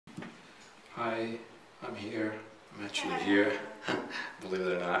Hi, I'm here. I'm actually here, believe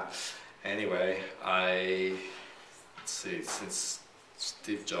it or not. Anyway, let's see, since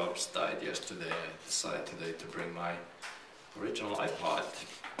Steve Jobs died yesterday, I decided today to bring my original iPod.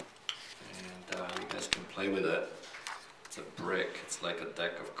 And you guys can play with it. It's a brick, it's like a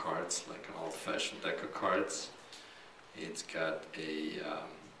deck of cards, like an old-fashioned deck of cards. It's got a,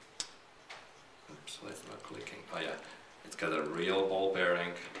 oops, why is it not clicking? Oh yeah, it's got a real ball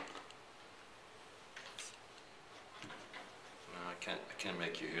bearing. I can't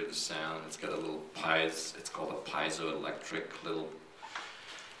make you hear the sound. It's got a little it's called a piezoelectric little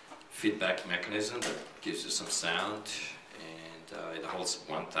feedback mechanism that gives you some sound, and it holds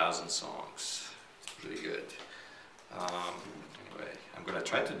 1,000 songs. It's pretty good. Anyway, I'm going to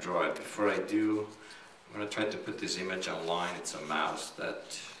try to draw it. Before I do, I'm going to try to put this image online. It's a mouse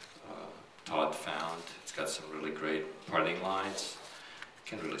that Todd found. It's got some really great parting lines. You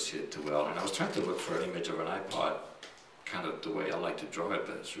can't really see it too well. And I was trying to look for an image of an iPod, kind of the way I like to draw it,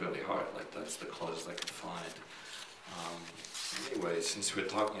 but it's really hard. Like, that's the closest I could find. Anyway, since we're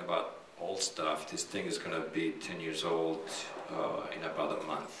talking about old stuff, this thing is going to be 10 years old in about a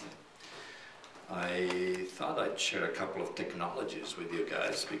month. I thought I'd share a couple of technologies with you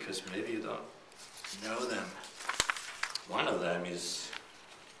guys because maybe you don't know them. One of them is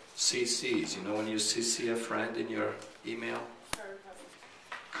CCs. You know when you CC a friend in your email?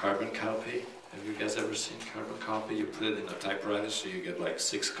 Carbon copy. Have you guys ever seen carbon copy? You put it in a typewriter so you get like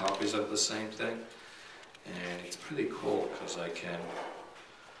 6 copies of the same thing. And it's pretty cool because I can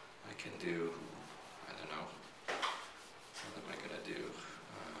do, I don't know, what am I going to do?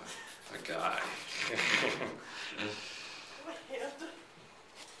 A guy.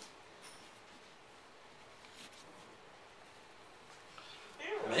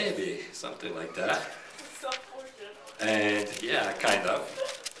 Maybe, something like that. And yeah, kind of.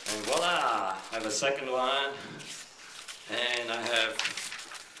 And voila! I have a second one. And I have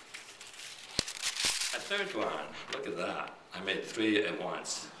a third one. Look at that. I made 3 at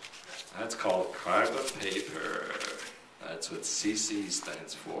once. That's called carbon paper. That's what CC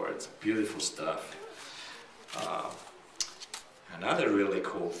stands for. It's beautiful stuff. Another really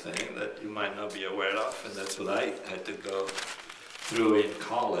cool thing that you might not be aware of, and that's what I had to go through in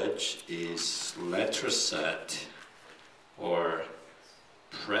college, is Letraset, or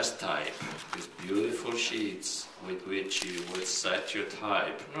press type. These beautiful sheets with which you would set your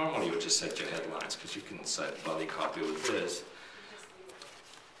type. Normally you would just set your headlines, because you can set body copy with this.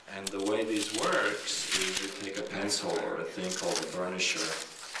 And the way this works is you take a pencil or a thing called a burnisher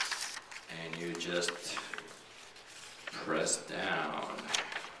and you just press down.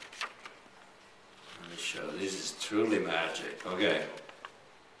 Let me show. This is truly magic. Okay.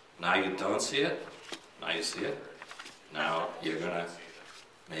 Now you don't see it. Now you see it. Now you're gonna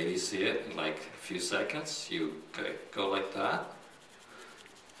maybe see it in like a few seconds. You go like that.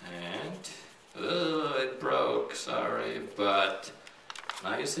 And oh, it broke. Sorry, but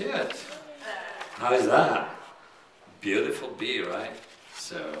now you see it. How is that? Beautiful B, right?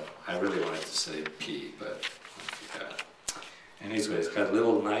 So I really wanted to say P, but I forgot. Anyways, it's got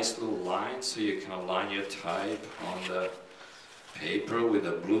nice little lines, so you can align your type on the paper with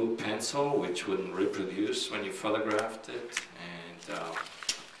a blue pencil, which wouldn't reproduce when you photographed it. And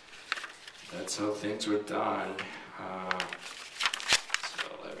that's how things were done.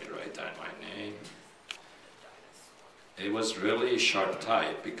 So let me write down my name. It was really sharp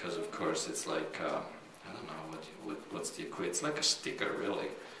type because, of course, it's like, I don't know, what's the equation? It's like a sticker, really.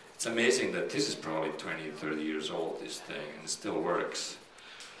 It's amazing that this is probably 20, 30 years old, this thing, and it still works.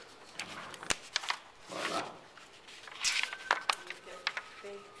 Voila.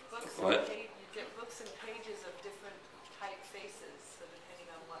 What? You get books and pages of different typefaces, so depending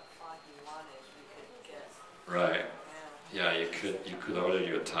on what font you wanted, you could get. Right. Yeah, you could order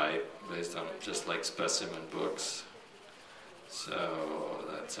your type based on just like specimen books. So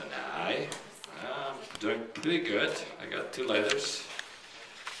that's an I. I'm doing pretty good. I got 2 letters.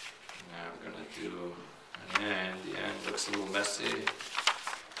 Now I'm going to do an N. The N looks a little messy.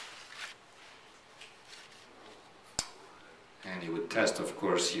 And you would test, of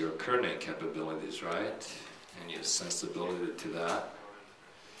course, your kerning capabilities, right? And your sensibility to that.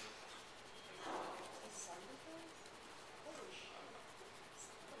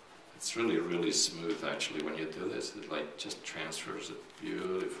 It's really, really smooth, actually, when you do this. It like just transfers it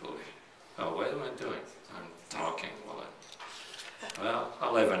beautifully. Oh, what am I doing? I'm talking while well,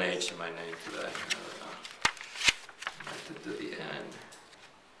 I'll have an H in my name today. I don't know. I have to do the N.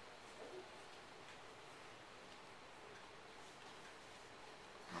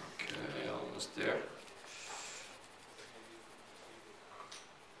 Okay, almost there.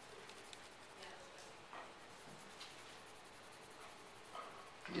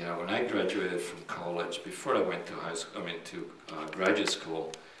 Yeah, when I graduated from college, before I went to high school, graduate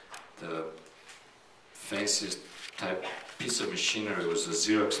school, the fanciest type piece of machinery was a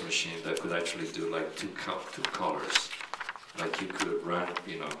Xerox machine that could actually do like two colors. Like you could run,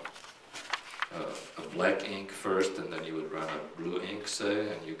 a black ink first, and then you would run a blue ink,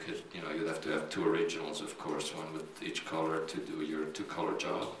 say, and you could, you'd have to have two originals, of course, one with each color to do your two-color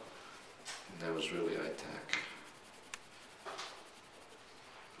job. And that was really high-tech.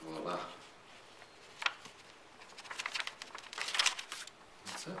 Voila.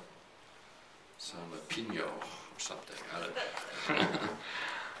 What's that? Some pinot or something. I don't know.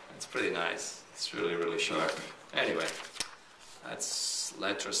 It's pretty nice. It's really, really sharp. Anyway, that's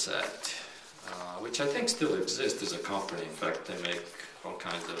Letraset, which I think still exists as a company. In fact, they make all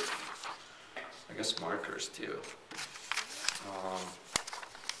kinds of, I guess, markers too.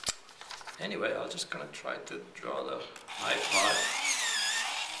 Anyway, I'm just going to try to draw the iPod,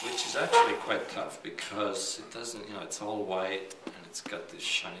 which is actually quite tough because it doesn't, it's all white and it's got this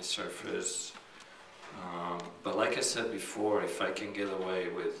shiny surface. But like I said before, if I can get away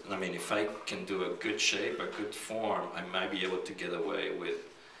with, if I can do a good shape, a good form, I might be able to get away with,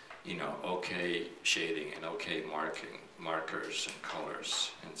 okay shading and okay markers and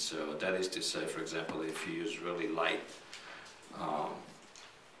colors. And so that is to say, for example, if you use really light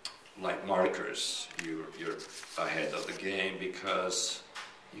markers, you're ahead of the game because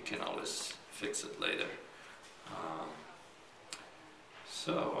you can always fix it later.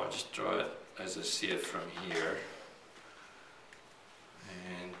 So I'll just draw it as I see it from here.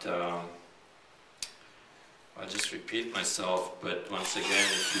 And I'll just repeat myself, but once again,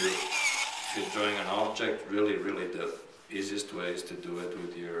 if you're drawing an object, really the easiest way is to do it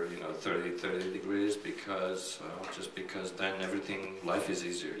with your 30 degrees, because just because then life is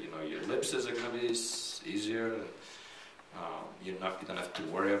easier. Your ellipses are going to be easier. You don't have to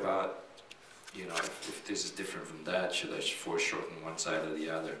worry about if this is different from that, should I foreshorten one side or the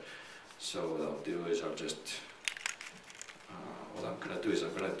other. So what I'll do is I'm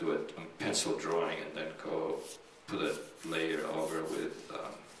going to do it on pencil drawing and then go put a layer over with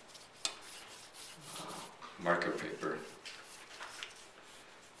marker paper.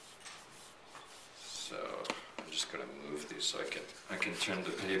 So I'm just going to move these so I can turn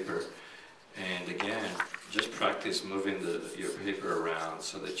the paper. And again, just practice moving your paper around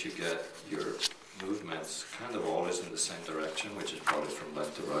so that you get your movements kind of always in the same direction, which is probably from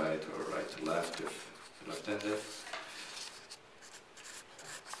left to right or right to left if you're left-handed.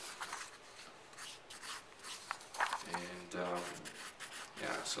 And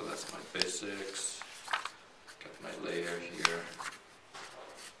yeah, so that's my basics. Got my layer here.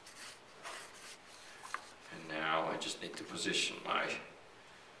 And now I just need to position my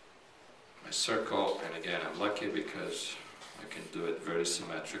circle, and again I'm lucky because I can do it very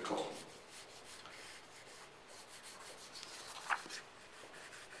symmetrical.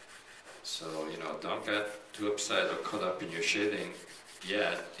 So, don't get too upset or caught up in your shading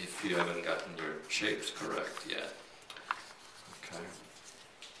yet if you haven't gotten your shapes correct yet. Okay.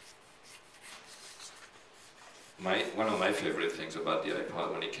 One of my favorite things about the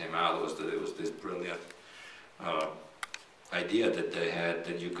iPod when it came out was that it was this brilliant idea that they had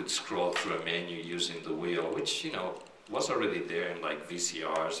that you could scroll through a menu using the wheel, which was already there in like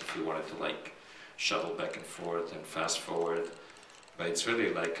VCRs if you wanted to shuttle back and forth and fast forward. But it's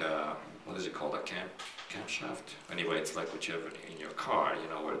really like what is it called, a camshaft? Anyway, it's like what you have in your car,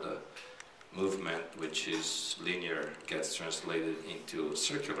 where the movement, which is linear, gets translated into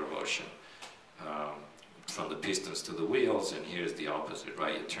circular motion from the pistons to the wheels. And here's the opposite,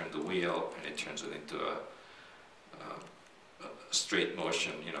 right? You turn the wheel and it turns it into a straight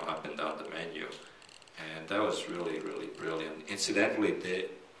motion, up and down the menu. And that was really, really brilliant. Incidentally, the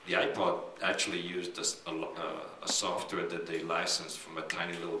iPod actually used a software that they licensed from a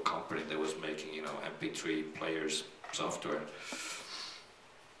tiny little company that was making, MP3 players software.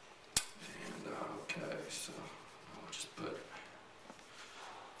 And okay, so I'll just put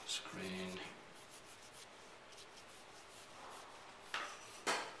screen.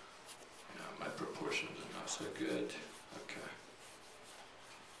 My proportions are not so good. Okay.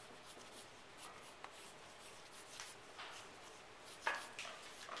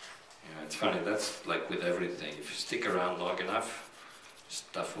 It's funny, that's like with everything. If you stick around long enough,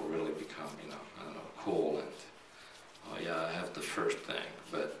 stuff will really become, cool, and, oh yeah, I have the first thing.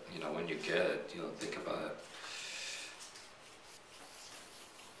 But, when you get it, you don't think about it.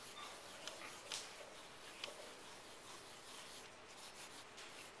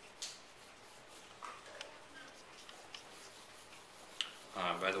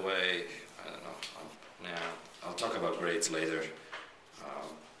 By the way, I don't know, I'll talk about grades later.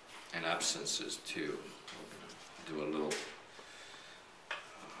 and absences too. We're going to do a little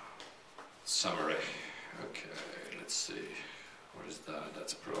summary. Okay, let's see. What is that?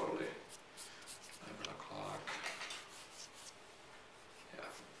 That's probably 11 o'clock. Yeah.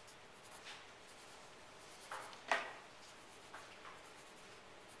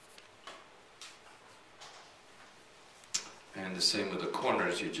 And the same with the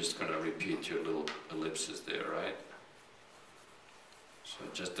corners, you're just going to repeat your little ellipses there, right? So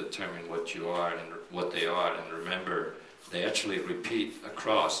just determine what you are and what they are, and remember, they actually repeat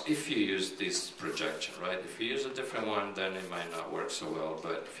across if you use this projection, right? If you use a different one, then it might not work so well,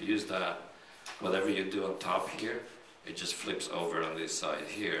 but if you use that, whatever you do on top here, it just flips over on this side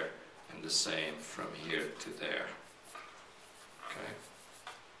here, and the same from here to there. Okay?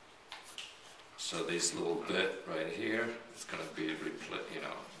 So this little bit right here is going to be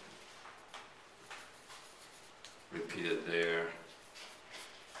repeated there,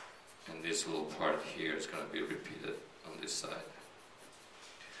 and this little part here is going to be repeated on this side.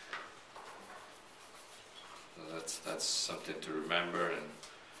 So that's something to remember, and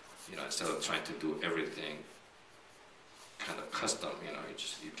instead of trying to do everything kind of custom,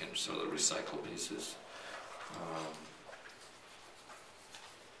 you can sort of recycle pieces.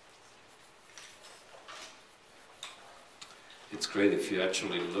 It's great if you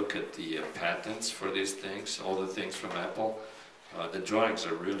actually look at the patents for these things, all the things from Apple. The drawings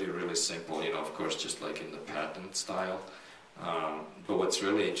are really, really simple, of course, just like in the patent style. But what's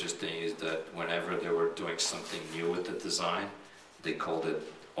really interesting is that whenever they were doing something new with the design, they called it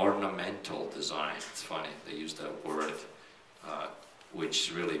ornamental design. It's funny, they used that word,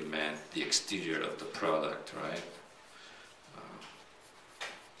 which really meant the exterior of the product, right?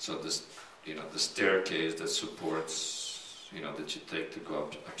 So this, the staircase that supports, that you take to go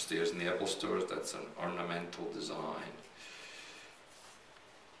upstairs in the Apple stores, that's an ornamental design.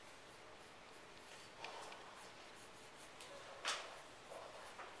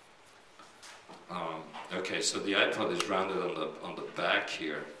 Okay, so the iPod is rounded on the back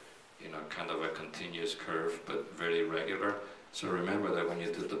here, kind of a continuous curve, but very regular. So remember that when you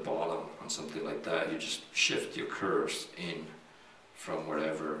do the bottom on something like that, you just shift your curves in from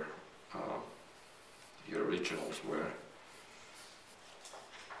wherever your originals were.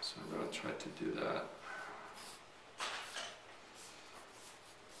 So I'm going to try to do that.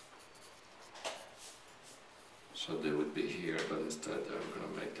 So they would be here, but instead I'm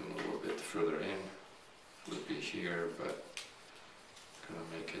going to make them a little bit further in. Would be here, but I'm going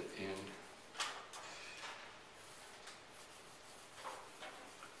to make it in.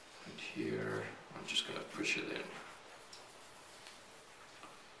 And here, I'm just going to push it in.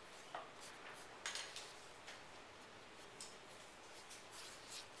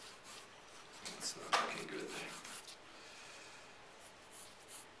 That's not looking good.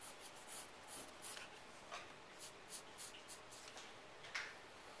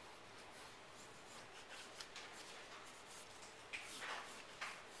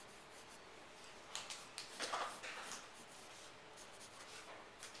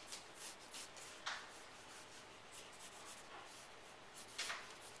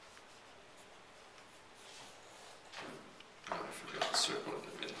 Circle in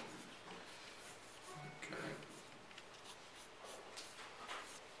the middle. Okay.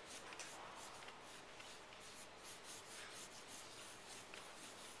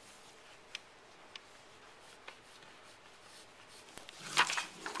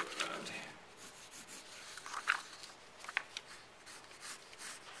 Move around.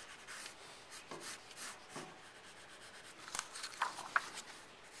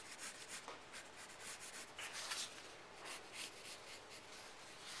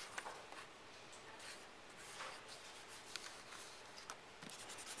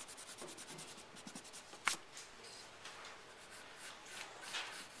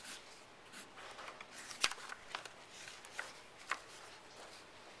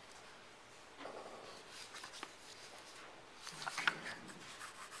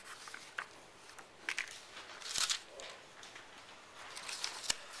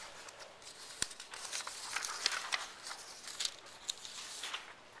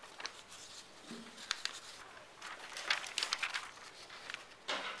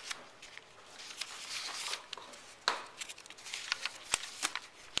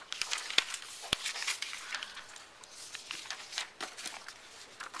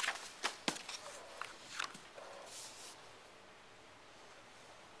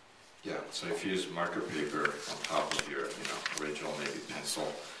 Yeah, so if you use marker paper on top of your, original maybe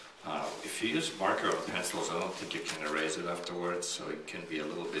pencil, if you use marker on pencils, I don't think you can erase it afterwards, so it can be a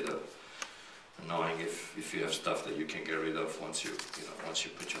little bit annoying if if you have stuff that you can get rid of once you once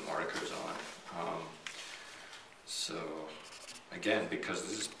you put your markers on. So again, because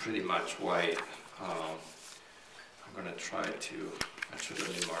this is pretty much white, I'm going to try to, actually let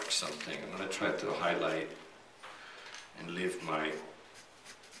me mark something, I'm going to try to highlight and leave my,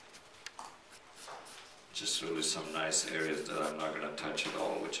 just really some nice areas that I'm not going to touch at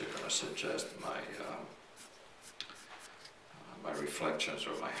all, which are going to suggest my my reflections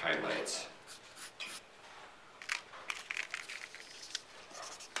or my highlights.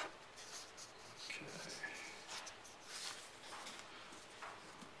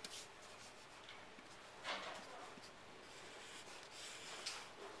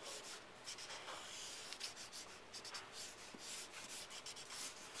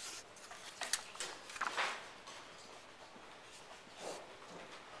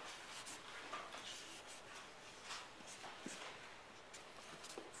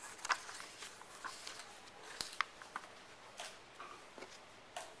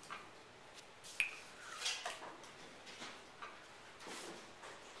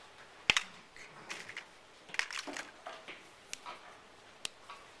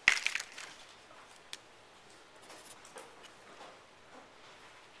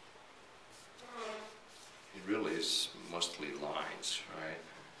 It really is mostly lines, right?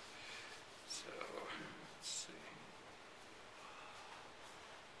 So, let's see.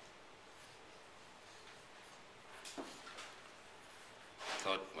 I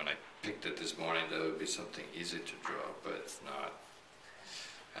thought when I picked it this morning that it would be something easy to draw, but it's not.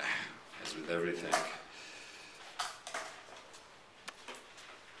 As with everything.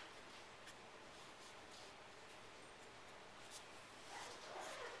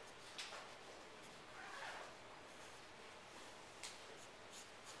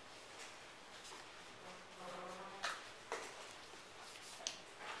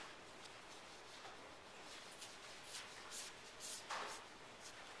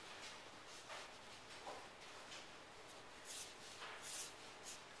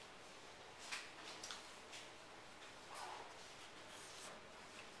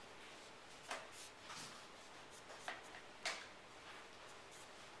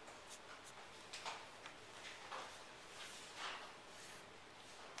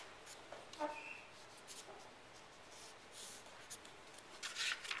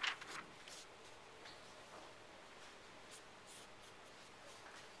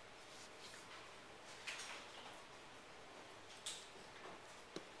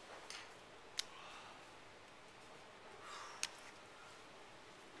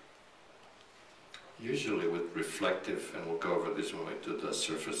 Usually with reflective, and we'll go over this when we do the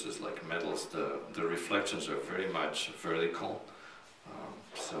surfaces like metals, the reflections are very much vertical.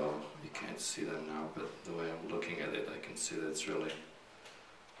 So you can't see them now, but the way I'm looking at it, I can see that it's really,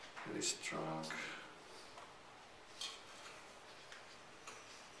 really strong.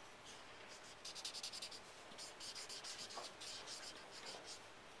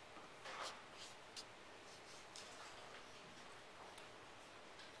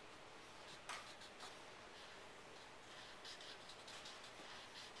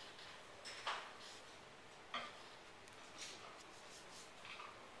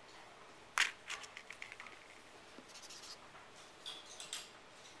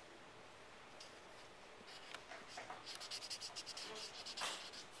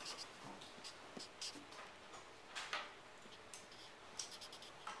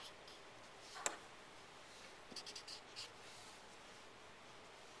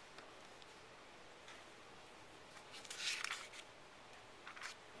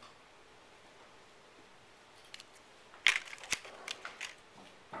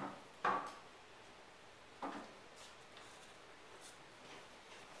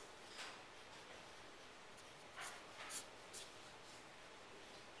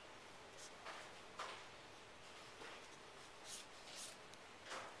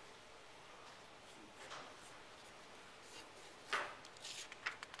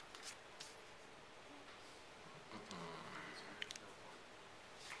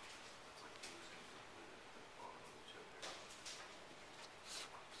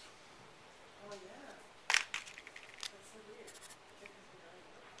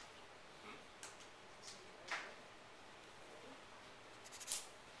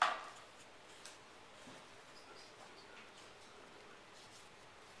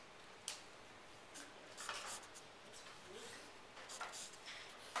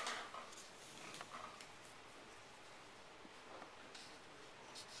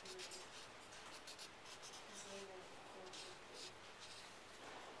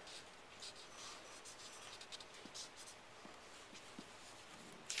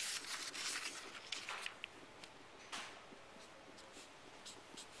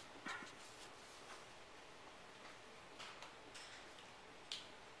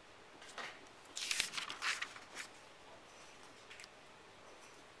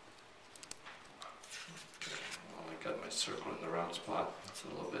 circle in the wrong spot. It's a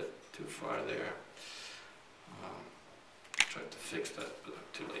little bit too far there. Tried to fix that, but I'm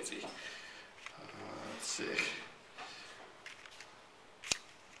too lazy. Let's see.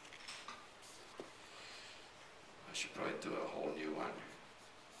 I should probably do a whole new one.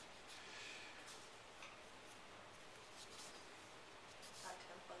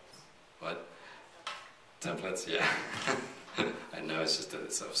 What? Templates, yeah. I know, it's just that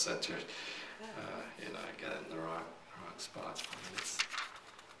it's off-centered. You know, I got it in the wrong spot. I mean,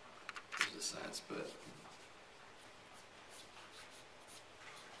 there's a sense, but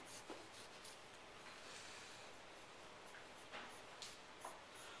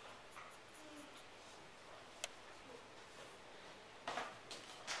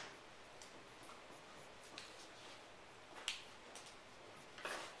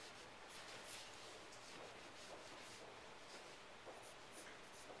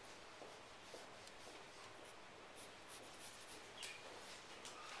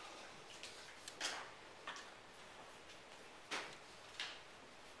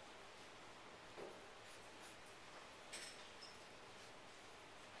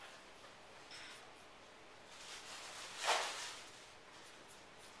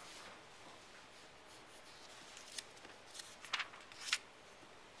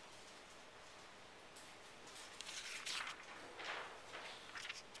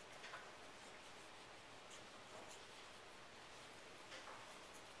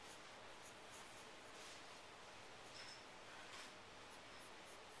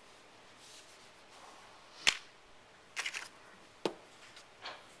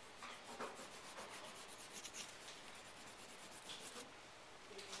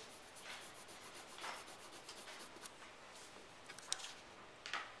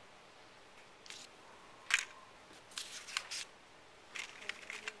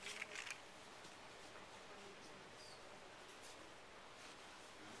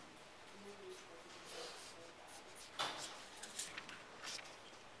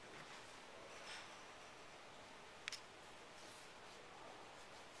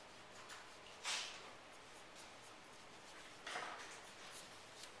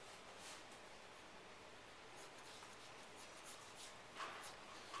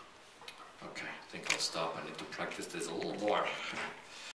okay, I think I'll stop. I need to practice this a little more.